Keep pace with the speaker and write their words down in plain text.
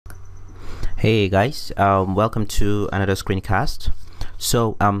Hey guys, welcome to another screencast.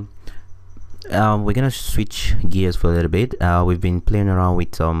 So we're gonna switch gears for a little bit. We've been playing around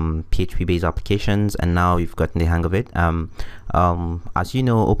with PHP based applications, and now you've gotten the hang of it. As you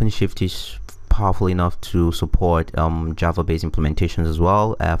know, OpenShift is powerful enough to support Java based implementations as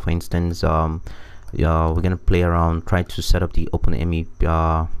well. For instance, we're gonna play around, try to set up the OpenMEAP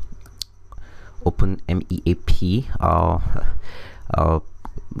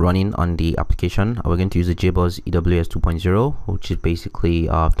running on the application. We're going to use the Jboss EWS 2.0, which is basically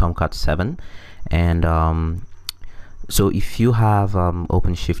Tomcat 7. And so if you have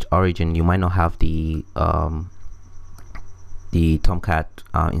OpenShift origin, you might not have the Tomcat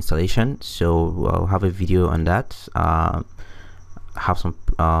installation. So I'll have a video on that. Have some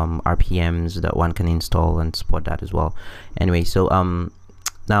RPMs that one can install and support that as well. Anyway, so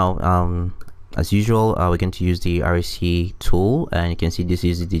now as usual, we're going to use the RHC tool, and you can see this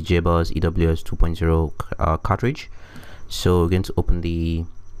is the Jboss EWS 2.0 cartridge. So we're going to open the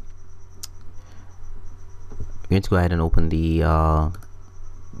go ahead and open the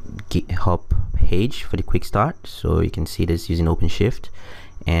GitHub page for the quick start. So you can see this using OpenShift,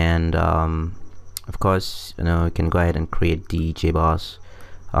 and of course, you can go ahead and create the Jboss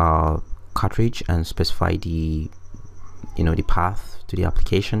cartridge and specify the the path to the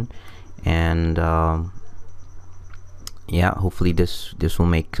application. And yeah, hopefully this will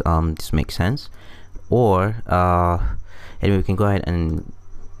make this makes sense. Or anyway, we can go ahead and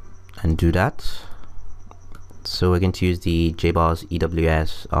do that. So we're going to use the Jboss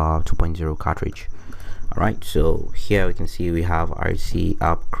EWS 2.0 cartridge. All right, so here we can see we have RHC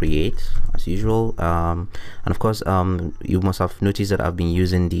app create as usual, and of course you must have noticed that I've been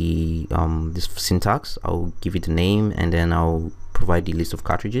using the this syntax. I'll give it a name, and then I'll provide the list of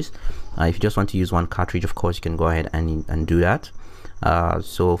cartridges. If you just want to use one cartridge, of course you can go ahead and do that.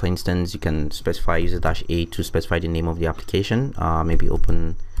 So for instance, you can specify user -a to specify the name of the application, maybe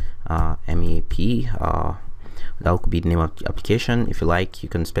OpenMEAP. That could be the name of the application. If you like, you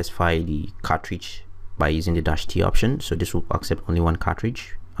can specify the cartridge by using the -t option. So this will accept only one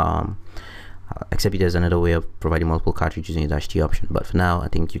cartridge, except there's another way of providing multiple cartridges using the -t option, but for now I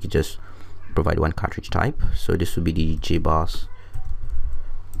think you could just provide one cartridge type. So this will be the Jboss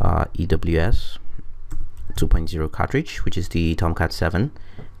EWS 2.0 cartridge, which is the Tomcat 7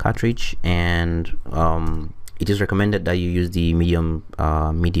 cartridge, and it is recommended that you use the medium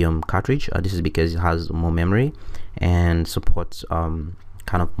cartridge. This is because it has more memory and supports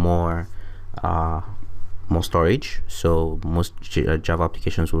kind of more storage. So most Java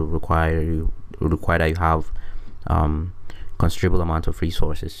applications will require that you have considerable amount of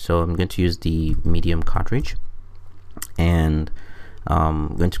resources. So I'm going to use the medium cartridge, and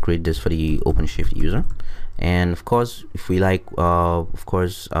I'm going to create this for the OpenShift user. And of course, if we like,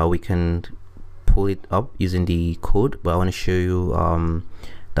 we can pull it up using the code, but I want to show you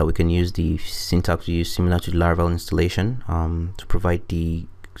that we can use the syntax we use similar to the Laravel installation to provide the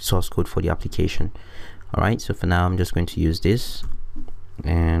source code for the application. All right, so for now I'm just going to use this,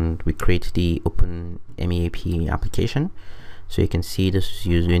 and we create the OpenMEAP application. So you can see this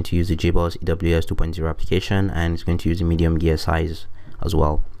is going to use the Jboss EWS 2.0 application, and it's going to use the medium gear size as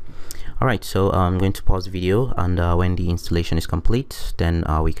well. All right, so I'm going to pause the video, and when the installation is complete, then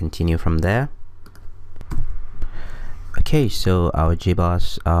we continue from there. Okay, so our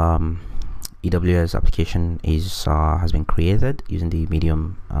Jboss EWS application has been created using the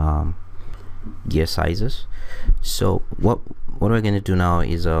medium gear sizes. So what we're going to do now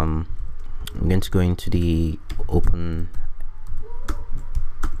is I'm going to go into the OpenMEAP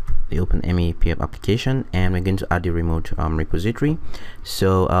application, and we're going to add the remote repository.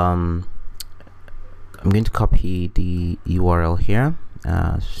 So I'm going to copy the URL here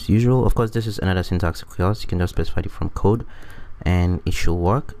as usual. Of course, this is another syntax clause. You can just specify it from code and it should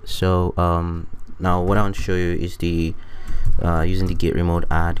work. So now what I want to show you is the using the git remote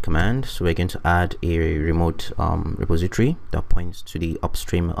add command. So we're going to add a remote repository that points to the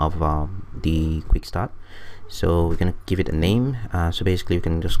upstream of the quick start. So we're going to give it a name. So basically we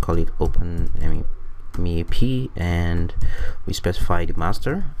can just call it OpenMEAP, and we specify the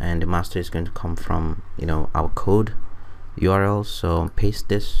master, and the master is going to come from our code URL. So paste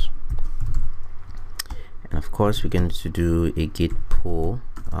this, and of course we're going to do a git pull.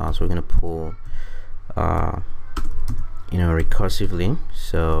 So we're going to pull recursively.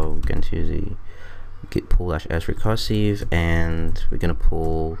 So we're going to use the git pull -s recursive, and we're going to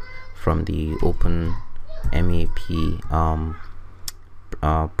pull from the OpenMEAP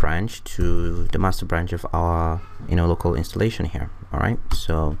branch to the master branch of our local installation here. All right,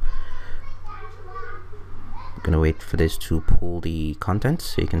 so gonna wait for this to pull the contents.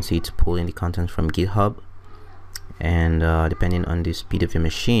 So you can see it's pulling the contents from GitHub, and depending on the speed of your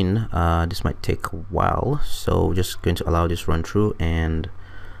machine, this might take a while. So just going to allow this run through, and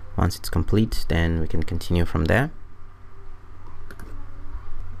once it's complete, then we can continue from there.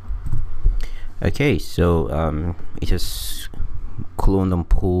 Okay, so it has cloned and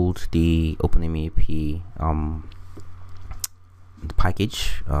pulled the OpenMEAP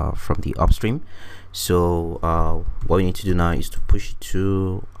package from the upstream. So what we need to do now is to push it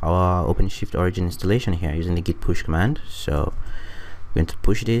to our OpenShift origin installation here using the git push command. So we're going to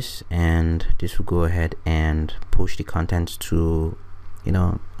push this, and this will go ahead and push the contents to, you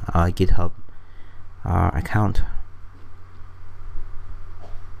know, our GitHub account,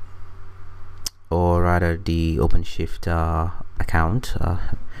 or rather the OpenShift account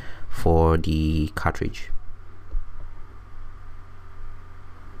for the cartridge.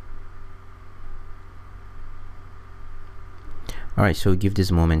 Alright, so give this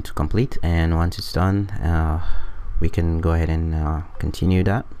a moment to complete, and once it's done, we can go ahead and continue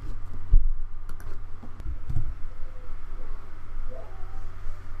that.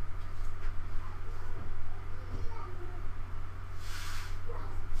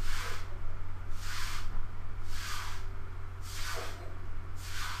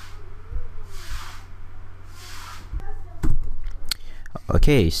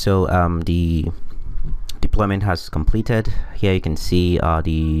 Okay, so the deployment has completed. Here you can see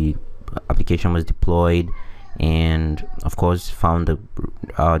the application was deployed, and of course found the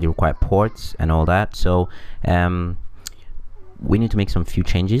required ports and all that. So we need to make some few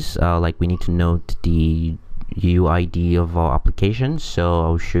changes, like we need to note the UUID of our application. So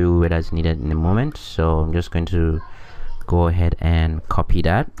I'll show you where that's needed in a moment. So I'm just going to go ahead and copy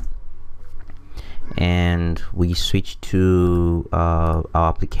that, and we switch to our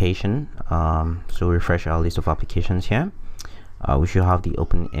application. So refresh our list of applications here. We should have the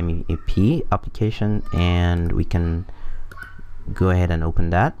OpenMEAP application, and we can go ahead and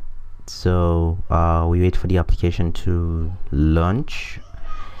open that. So we wait for the application to launch.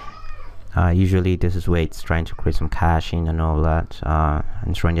 Usually this is where it's trying to create some caching and all that, and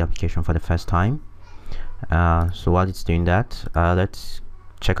it's running the application for the first time. So while it's doing that, let's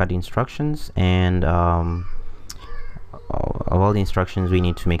check out the instructions, and of all the instructions, we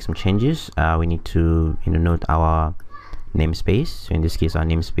need to make some changes. We need to, you know, note our namespace. So in this case, our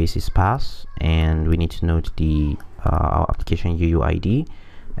namespace is pass, and we need to note the our application UUID,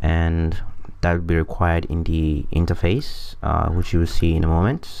 and that will be required in the interface, which you will see in a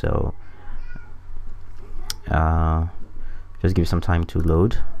moment. So just give some time to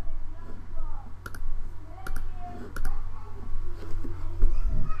load.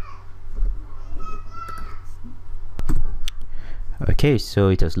 Okay, so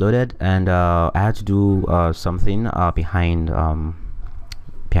it has loaded, and I had to do something behind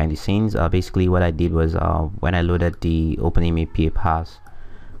the scenes. Basically what I did was, when I loaded the OpenMEAP pass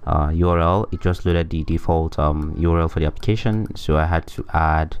URL, it just loaded the default URL for the application. So I had to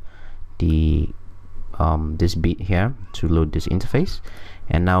add the this bit here to load this interface,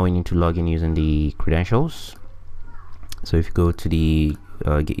 and now we need to log in using the credentials. So if you go to the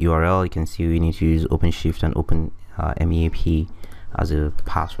URL, you can see we need to use OpenShift and OpenMEAP as a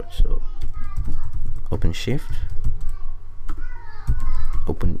password. So OpenShift,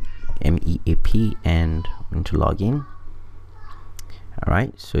 OpenMEAP, and I'm going to log in.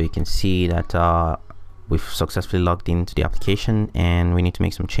 Alright, so you can see that we've successfully logged into the application, and we need to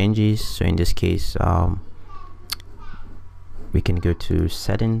make some changes. So in this case, we can go to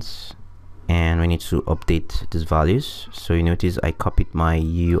settings, and we need to update these values. So you notice I copied my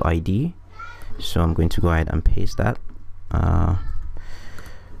UUID, so I'm going to go ahead and paste that.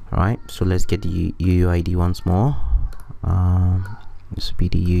 Alright, so let's get the UUID once more. This will be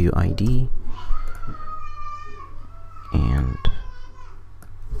the UUID, and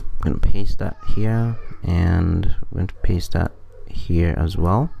I'm going to paste that here, and I'm going to paste that here as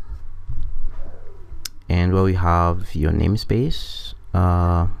well. And where we have your namespace,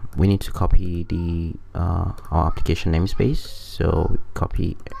 we need to copy the our application namespace. So we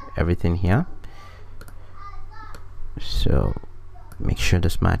copy everything here. So make sure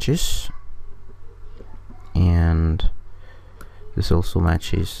this matches, and this also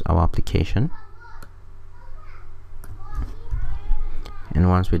matches our application. And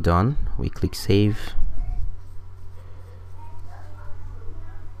once we're done, we click save,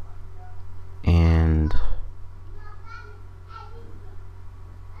 and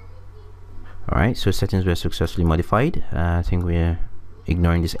alright, so settings were successfully modified. I think we're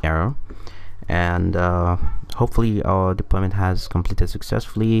ignoring this error, and hopefully our deployment has completed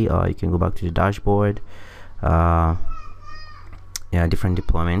successfully. You can go back to the dashboard, yeah, different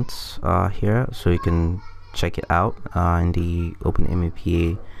deployments here, so you can check it out in the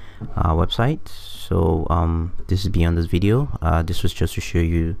OpenMEAP website. So this is beyond this video. This was just to show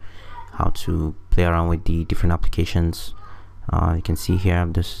you how to play around with the different applications. You can see here,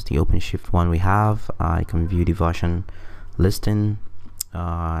 this is the Openshift one we have. You can view the version listing.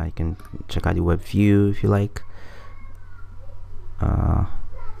 You can check out the web view if you like. And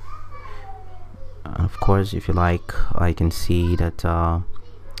of course, if you like, I can see that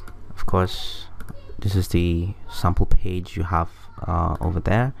of course this is the sample page you have over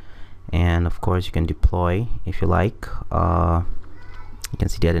there, and of course you can deploy if you like. You can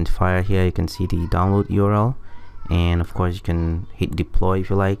see the identifier here, you can see the download URL, and of course you can hit deploy if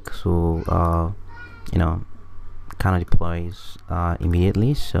you like. So you know, kind of deploys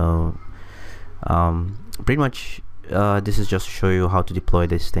immediately. So pretty much this is just to show you how to deploy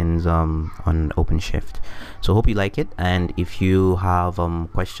these things on OpenShift. So hope you like it, and if you have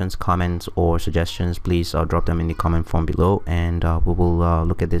questions, comments, or suggestions, please drop them in the comment form below, and we will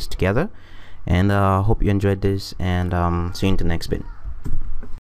look at this together. And hope you enjoyed this, and see you in the next bit.